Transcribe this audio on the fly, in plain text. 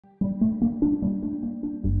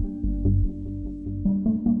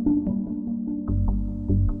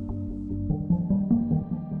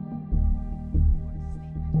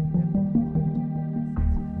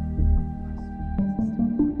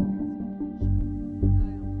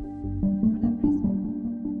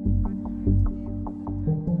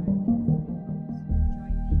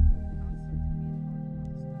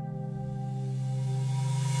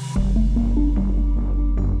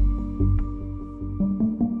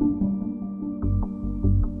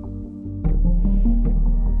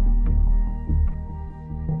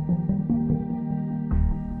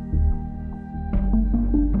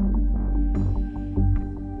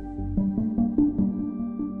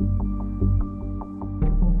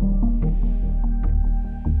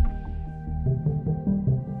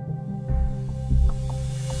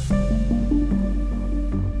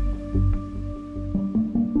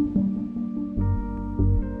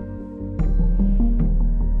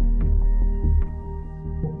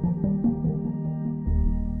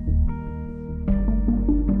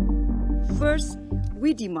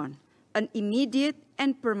we demand an immediate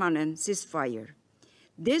and permanent ceasefire.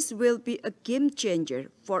 This will be a game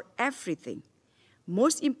changer for everything.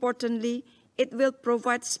 Most importantly, it will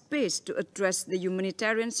provide space to address the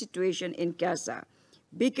humanitarian situation in Gaza,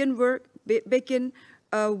 begin work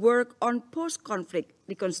on post-conflict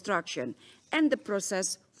reconstruction and the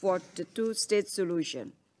process for the two-state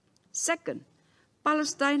solution. Second,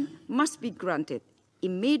 Palestine must be granted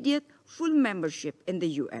immediate full membership in the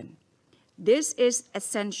UN. This is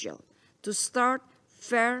essential to start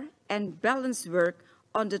fair and balanced work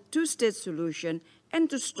on the two-state solution and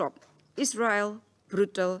to stop Israel's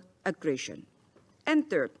brutal aggression. And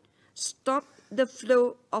third, stop the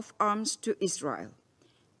flow of arms to Israel.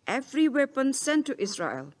 Every weapon sent to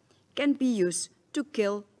Israel can be used to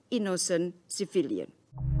kill innocent civilians.